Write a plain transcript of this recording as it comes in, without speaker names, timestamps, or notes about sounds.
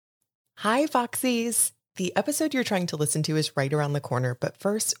Hi, Foxies! The episode you're trying to listen to is right around the corner, but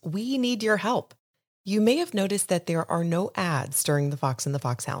first, we need your help. You may have noticed that there are no ads during The Fox and the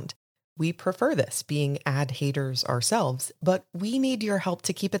Foxhound. We prefer this, being ad haters ourselves, but we need your help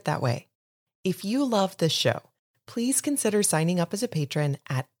to keep it that way. If you love this show, please consider signing up as a patron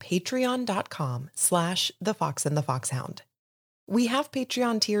at patreon.com/thefoxandthefoxhound. We have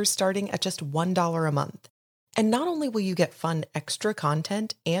Patreon tiers starting at just $1 a month. And not only will you get fun extra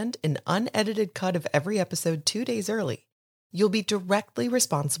content and an unedited cut of every episode 2 days early, you'll be directly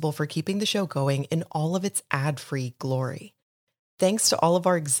responsible for keeping the show going in all of its ad-free glory. Thanks to all of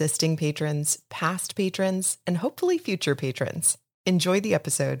our existing patrons, past patrons, and hopefully future patrons. Enjoy the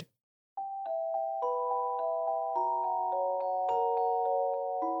episode.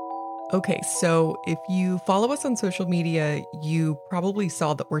 Okay, so if you follow us on social media, you probably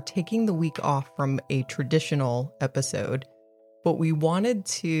saw that we're taking the week off from a traditional episode, but we wanted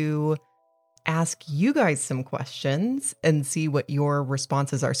to ask you guys some questions and see what your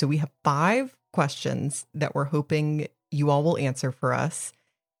responses are. So we have 5 questions that we're hoping you all will answer for us.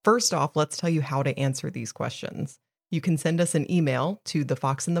 First off, let's tell you how to answer these questions. You can send us an email to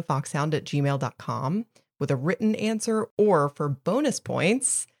thefoxandthefoxhound@gmail.com with a written answer, or for bonus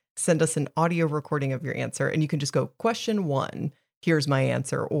points, send us an audio recording of your answer, and you can just go, question 1, here's my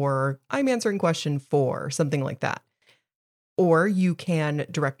answer, or I'm answering question 4, something like that. Or you can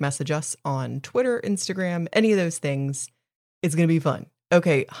direct message us on Twitter, Instagram, any of those things. It's going to be fun.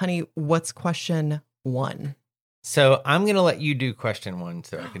 Okay, honey, what's question 1? So I'm going to let you do question 1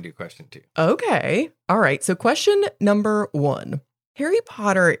 so I can do question 2. Okay. All right. So question number 1. Harry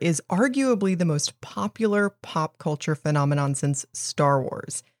Potter is arguably the most popular pop culture phenomenon since Star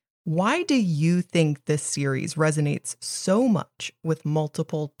Wars. Why do you think this series resonates so much with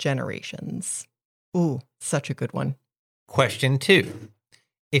multiple generations? Ooh, such a good one. Question 2.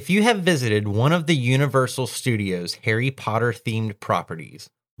 If you have visited one of the Universal Studios Harry Potter themed properties,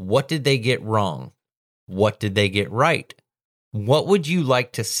 what did they get wrong? What did they get right? What would you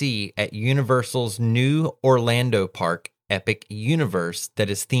like to see at Universal's new Orlando park, Epic Universe, that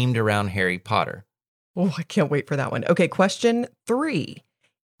is themed around Harry Potter? Oh, I can't wait for that one. Okay, question 3.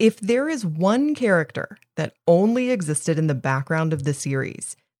 If there is one character that only existed in the background of the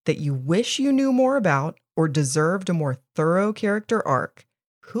series that you wish you knew more about or deserved a more thorough character arc,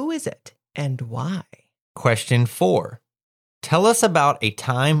 who is it and why? Question 4. Tell us about a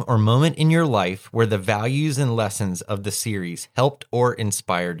time or moment in your life where the values and lessons of the series helped or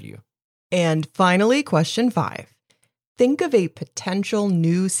inspired you. And finally, question 5. Think of a potential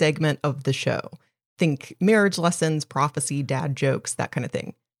new segment of the show. Think marriage lessons, prophecy, dad jokes, that kind of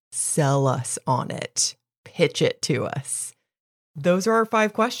thing. Sell us on it. Pitch it to us. Those are our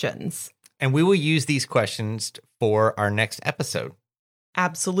 5 questions. And we will use these questions for our next episode.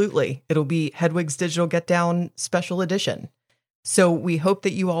 Absolutely. It'll be Hedwig's Digital Get Down Special Edition. So we hope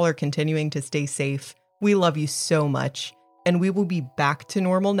that you all are continuing to stay safe. We love you so much. And we will be back to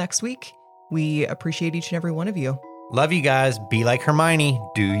normal next week. We appreciate each and every one of you. Love you guys. Be like Hermione.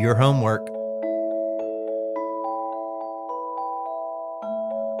 Do your homework.